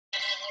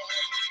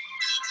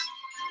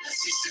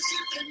Así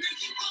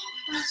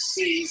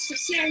se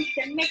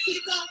siente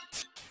México.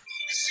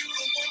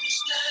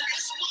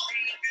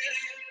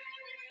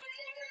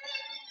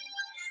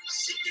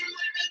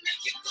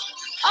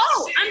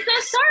 Oh, I'm so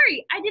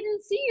sorry. I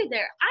didn't see you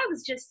there. I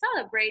was just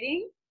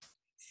celebrating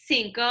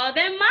Cinco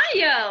de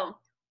Mayo.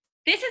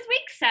 This is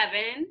week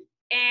 7,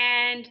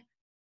 and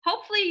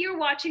hopefully you're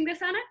watching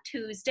this on a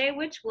Tuesday,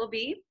 which will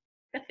be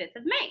the 5th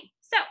of May.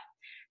 So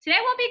today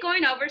we'll be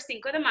going over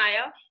Cinco de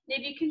Mayo. And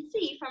if you can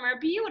see from our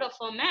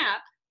beautiful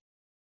map,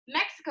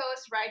 Mexico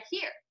is right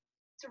here.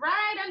 It's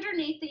right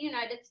underneath the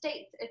United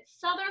States. It's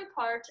southern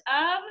part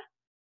of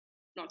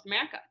North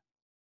America,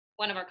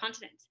 one of our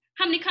continents.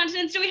 How many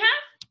continents do we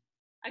have?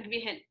 I'll give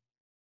you a hint.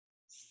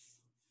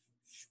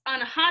 On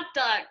hot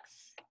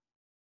dogs.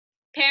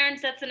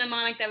 Parents, that's a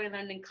mnemonic that we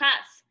learned in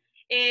class.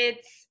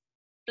 It's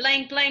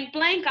blank, blank,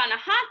 blank on a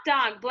hot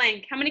dog,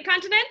 blank. How many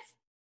continents?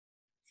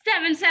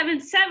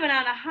 777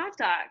 on a hot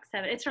dog.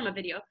 7. It's from a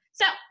video.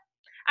 So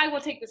I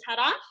will take this hat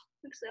off.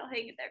 Actually, I'll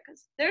hang it there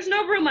because there's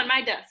no room on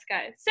my desk,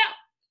 guys. So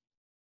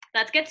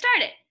let's get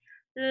started.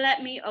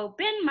 Let me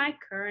open my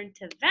current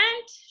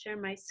event, share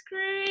my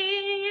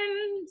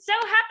screen. So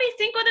happy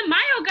Cinco de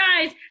Mayo,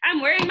 guys.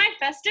 I'm wearing my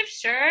festive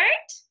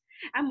shirt.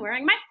 I'm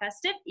wearing my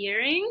festive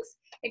earrings.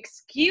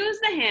 Excuse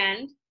the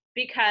hand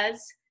because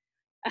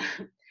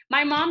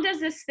my mom does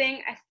this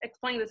thing. I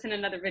explained this in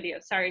another video.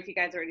 Sorry if you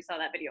guys already saw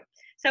that video.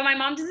 So my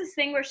mom does this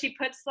thing where she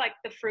puts like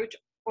the fruit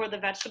or the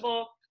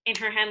vegetable in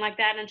her hand like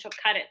that, and she'll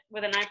cut it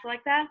with a knife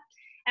like that.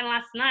 And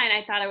last night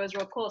I thought it was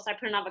real cool, so I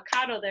put an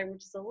avocado there,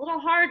 which is a little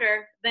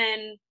harder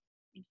than,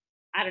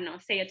 I don't know,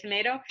 say a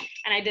tomato,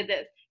 and I did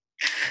this.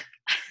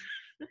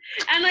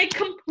 And like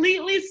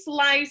completely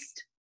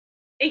sliced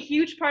a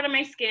huge part of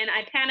my skin.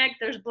 I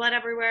panicked, there's blood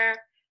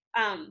everywhere.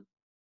 I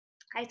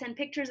sent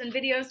pictures and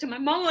videos to my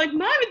mom, like,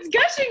 Mom, it's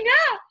gushing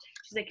out.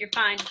 She's like, you're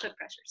fine, just put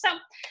pressure. So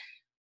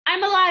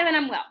I'm alive and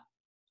I'm well.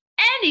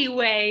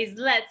 Anyways,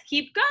 let's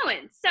keep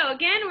going. So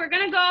again, we're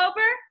gonna go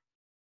over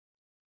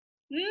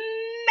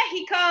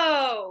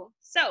Mexico.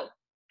 So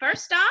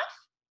first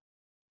off,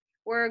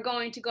 we're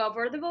going to go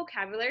over the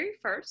vocabulary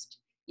first.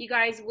 You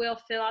guys will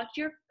fill out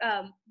your,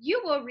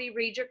 you will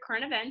reread your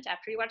current event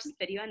after you watch this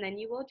video, and then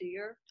you will do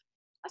your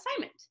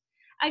assignment.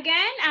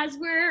 Again, as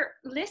we're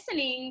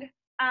listening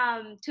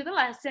to the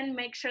lesson,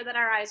 make sure that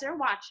our eyes are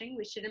watching.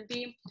 We shouldn't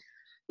be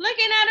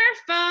looking at our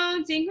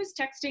phone, seeing who's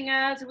texting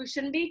us. We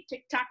shouldn't be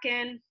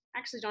TikToking. I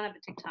actually don't have a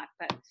TikTok,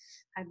 but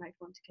I might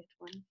want to get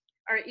one.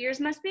 Our ears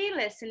must be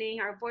listening.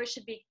 Our voice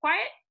should be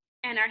quiet,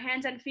 and our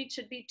hands and feet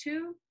should be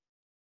to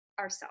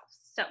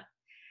ourselves. So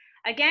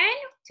again,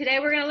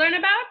 today we're going to learn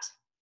about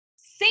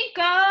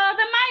Cinco de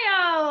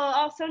Mayo,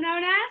 also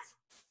known as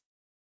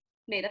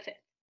May the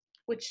 5th,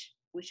 which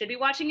we should be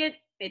watching it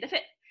May the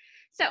 5th.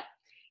 So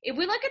if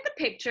we look at the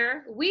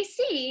picture, we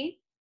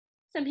see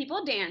some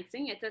people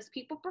dancing. It says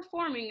people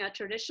performing a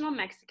traditional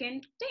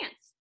Mexican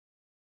dance.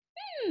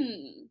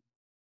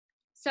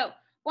 So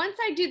once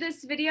I do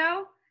this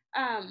video,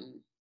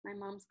 my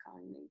mom's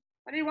calling me.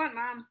 What do you want,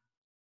 Mom?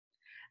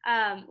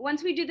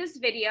 Once we do this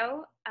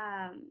video,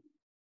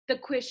 the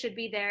quiz should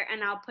be there,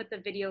 and I'll put the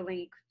video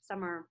link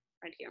somewhere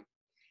right here.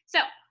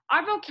 So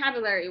our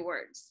vocabulary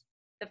words.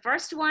 The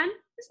first one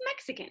is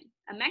Mexican.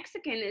 A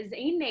Mexican is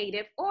a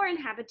native or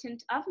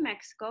inhabitant of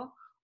Mexico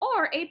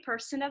or a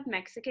person of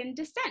Mexican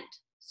descent.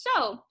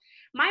 So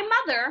my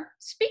mother,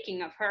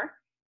 speaking of her,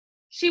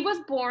 she was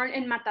born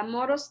in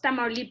Matamoros,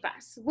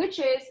 Tamaulipas, which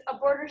is a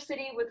border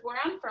city with where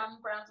I'm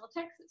from, Brownsville,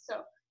 Texas.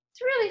 So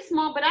it's really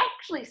small, but it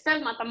actually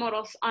says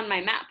Matamoros on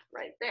my map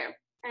right there.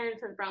 And it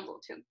says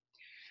Brownsville too.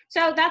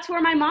 So that's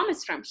where my mom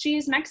is from. She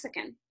is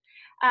Mexican.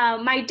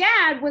 My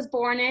dad was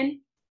born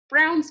in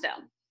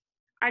Brownsville.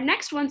 Our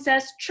next one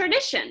says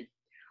tradition,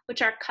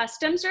 which are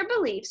customs or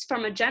beliefs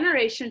from a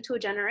generation to a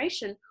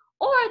generation,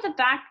 or the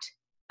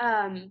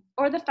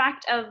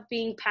fact of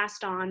being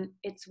passed on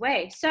its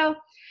way.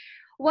 So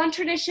one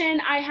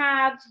tradition I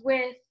have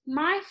with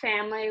my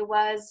family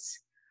was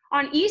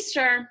on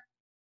Easter,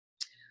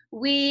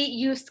 we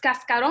used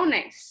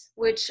cascarones,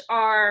 which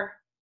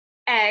are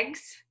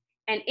eggs,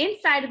 and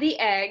inside of the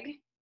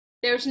egg,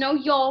 there's no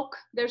yolk,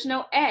 there's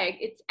no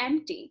egg, it's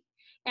empty.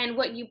 And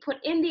what you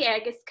put in the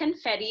egg is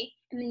confetti,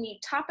 and then you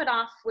top it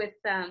off with,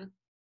 I don't know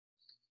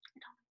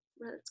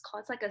what it's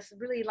called, it's like a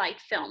really light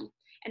film,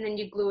 and then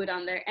you glue it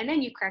on there, and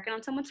then you crack it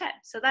on someone's head.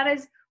 So that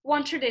is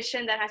one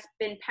tradition that has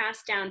been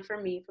passed down for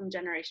me from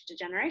generation to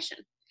generation.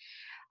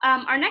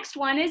 Our next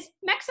one is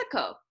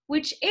Mexico,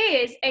 which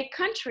is a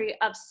country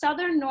of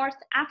southern North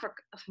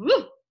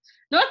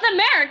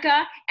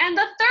America, and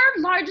the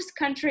 3rd largest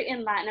country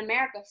in Latin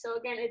America. So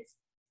again, it's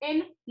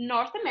in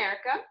North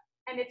America,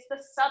 and it's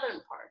the southern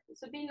part.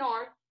 This would be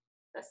north,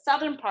 the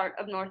southern part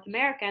of North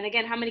America. And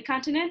again, how many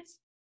continents?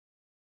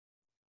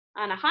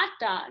 On a hot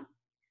dog.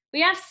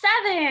 We have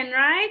 7,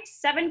 right?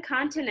 7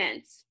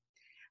 continents.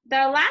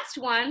 The last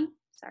one,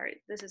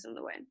 sorry, this isn't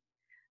the way.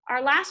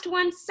 Our last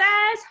one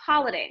says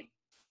holiday,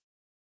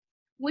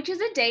 which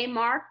is a day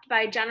marked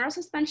by general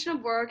suspension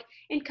of work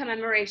in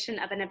commemoration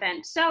of an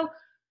event. So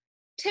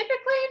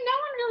typically no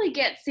one really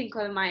gets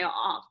Cinco de Mayo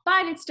off,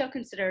 but it's still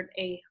considered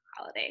a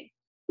holiday.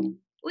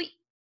 Uy.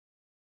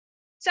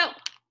 So,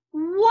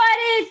 what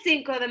is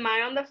Cinco de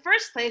Mayo in the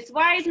first place?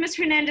 Why is Miss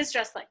Hernandez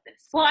dressed like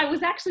this? Well, I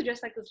was actually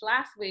dressed like this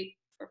last week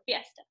for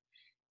fiesta.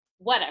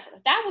 Whatever.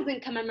 That was in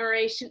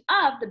commemoration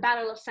of the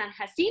Battle of San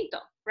Jacinto,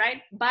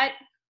 right? But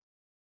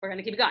we're going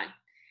to keep it going.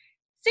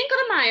 Cinco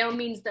de Mayo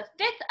means the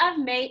 5th of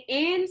May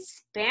in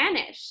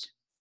Spanish.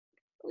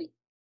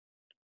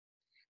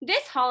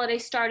 This holiday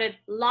started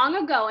long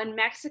ago in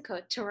Mexico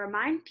to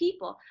remind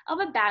people of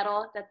a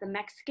battle that the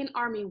Mexican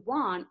army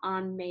won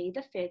on May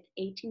the 5th,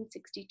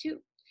 1862.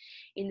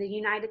 In the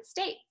United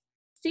States,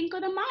 Cinco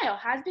de Mayo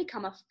has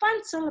become a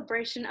fun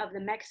celebration of the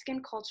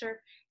Mexican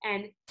culture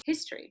and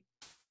history,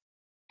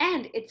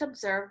 and it's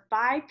observed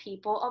by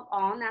people of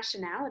all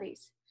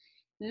nationalities.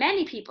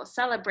 Many people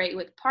celebrate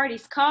with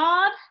parties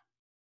called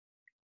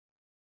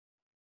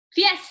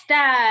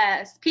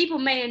fiestas. People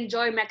may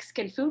enjoy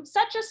Mexican food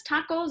such as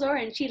tacos or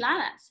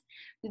enchiladas.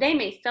 They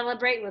may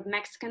celebrate with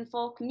Mexican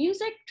folk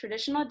music,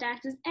 traditional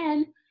dances,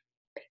 and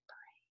big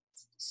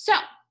parades. So,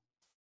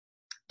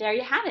 there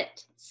you have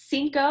it,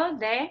 Cinco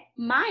de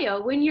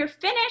Mayo. When you're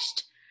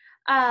finished,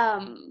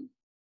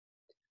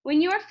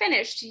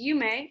 you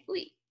may,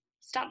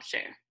 stop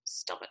share,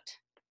 stop it.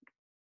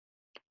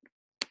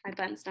 My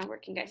button's not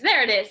working, guys.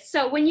 There it is.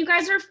 So when you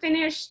guys are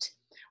finished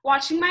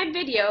watching my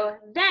video,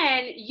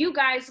 then you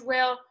guys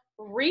will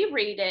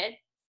reread it,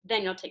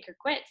 then you'll take your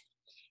quiz.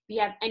 If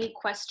you have any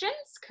questions,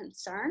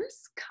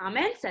 concerns,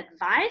 comments,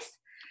 advice,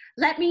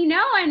 let me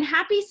know, and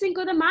happy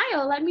Cinco de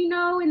Mayo. Let me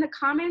know in the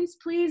comments,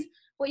 please,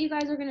 what you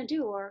guys are gonna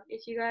do, or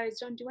if you guys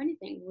don't do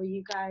anything. Will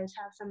you guys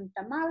have some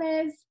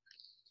tamales?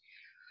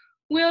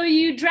 Will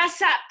you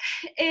dress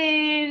up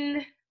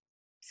in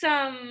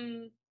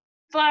some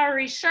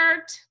flowery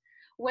shirt?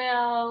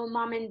 Will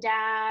mom and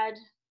dad,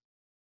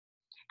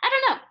 I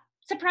don't know,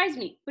 surprise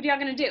me? What are y'all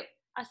gonna do?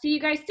 I'll see you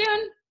guys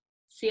soon.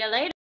 See you later.